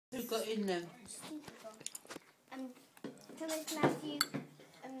Who got in them? Thomas Matthew.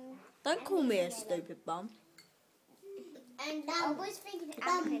 Don't call me a stupid bum. And I was thinking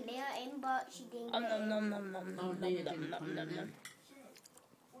Anna Leah in, but she didn't.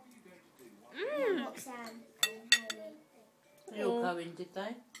 Roxanne and Hayley. They all go in, did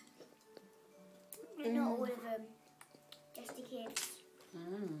they? Not all of them. Just the kids.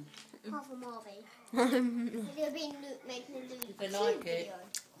 Half of Marvin. They've been making a Luke Did they like it? video.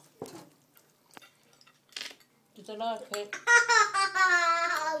 Did they like it?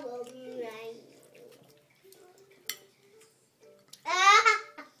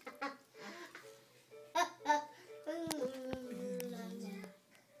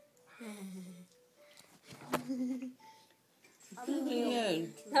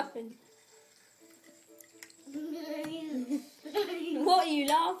 Nothing. What are you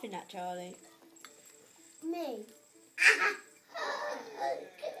laughing at, Charlie? Me.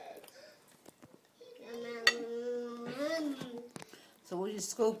 So all your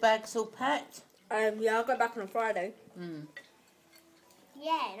school bags all packed? Yeah, I'll go back on a Friday.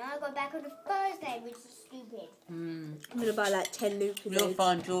 Yeah, and I got back on a Thursday, which is stupid. I'm gonna buy like 10 Luke. You'll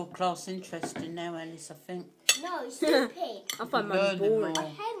find your class interesting now, Alice, I think. No, it's stupid. I find mine boring. I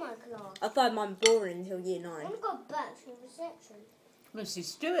hate my class. I find mine boring until year 9. I want to go back to reception. Mrs.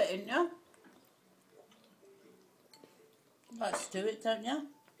 Stewart, isn't you? Like Stewart, don't you?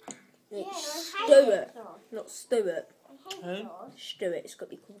 Yeah, It's I hate Stewart, my class. not Stewart. I hate Who? class. Stewart, it's got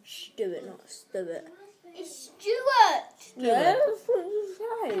to be called Stewart, not Stewart. It's Stuart. Yeah, that's what you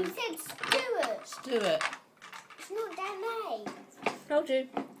He say. said Stuart. Stewart. It's not that name. Told you.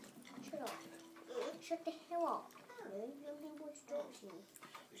 Shut up. Shut the hell up. Nobody wants to talk to you.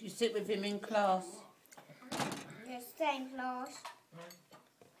 Do you sit with him in class? Yes, same class.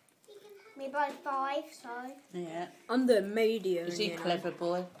 We're both 5, so. Yeah. I'm the media. Is he a clever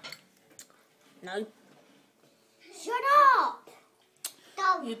boy? No. Shut up!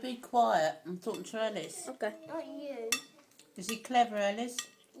 Don't. You be quiet. I'm talking to Alice. Okay. Not you. Is he clever, Alice?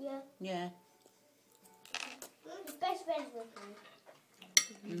 Yeah. Yeah. He's best friends with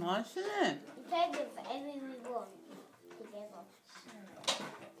me. Nice, isn't it? We play with whatever we want together.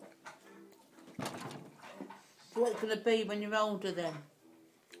 What's it going to be when you're older then?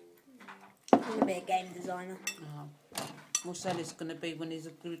 I'm going to be a game designer. Oh. What's Alice going to be when he's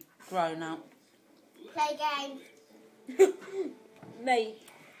a good grown up? Play games. Mate,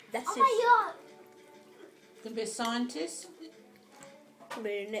 that's Oh just my god! Going to be a scientist? gonna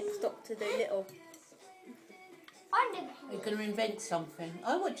be the next Doctor Dolittle. I never. You're going to invent something.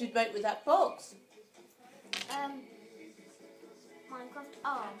 Oh, what did you make with that box? Minecraft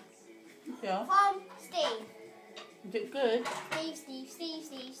arm. Yeah. From Steve. Is it good?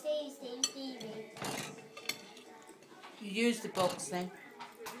 Stevie. You use the box then?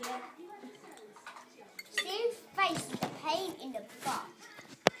 Yeah. Steve's face is a pain in the butt.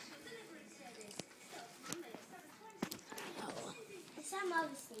 Some other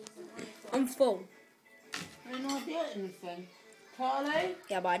Steve's I'm full. I have no idea anything. Charlie?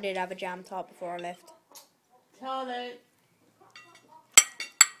 Yeah, but I did have a jam tart before I left. Charlie?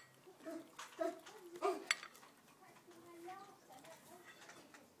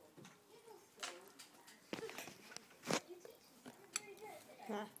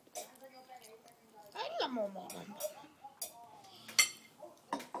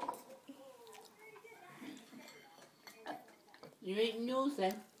 You eating yours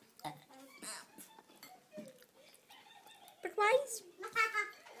then? But ways.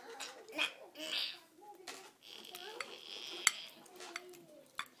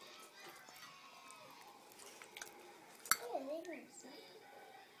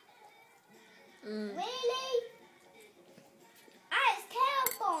 Really? Ah, it's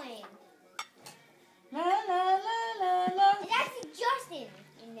terrifying. La la la la la. It's actually Justin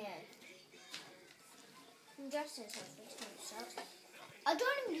in there. And Justin's house. I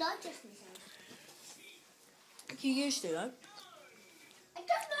don't even like Justin's house. You used to, though. I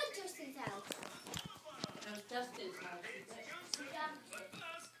don't like Justin's house. That's Justin's house.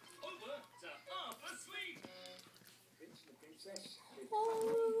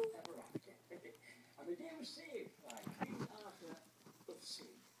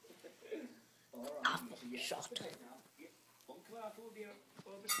 Shot.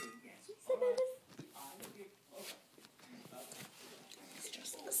 It's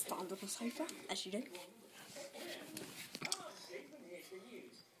just stand on the sofa, as you do.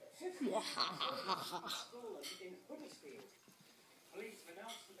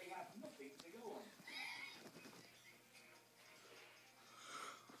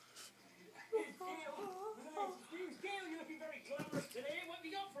 You're looking very glamorous today. What have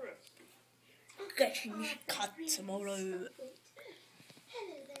you got for us? getting cut tomorrow.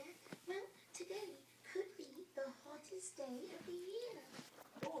 Hello there. Well, today could be the hottest day of the year.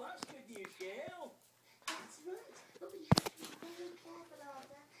 Oh, that's good news, girl. That's right, but we have to be very careful,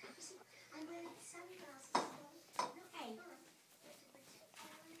 Arthur. You see, I'm wearing sunglasses today. Not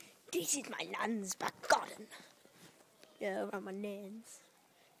This is my nan's back garden. Yeah, around my nans.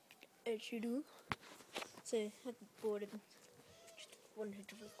 As you do. So I had bored and just wanted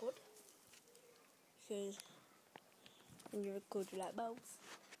to record. Because when you record you like bulbs.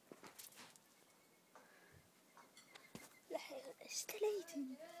 It's still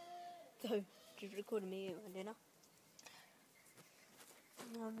eating. So just recording me eating my dinner.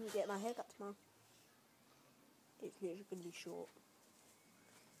 I'm gonna get my haircut tomorrow. It's literally gonna be short.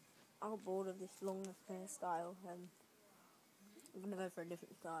 I got bored of this long hairstyle and I'm gonna go for a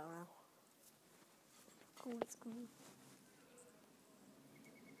different style now. Cool, it's cool.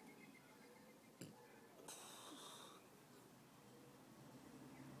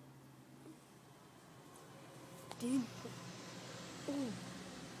 Dude. Ooh.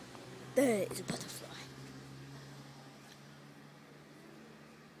 There is a butterfly.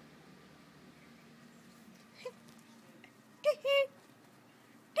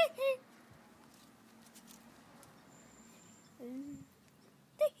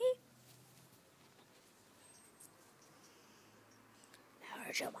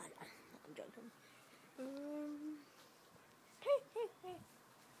 I'm joking.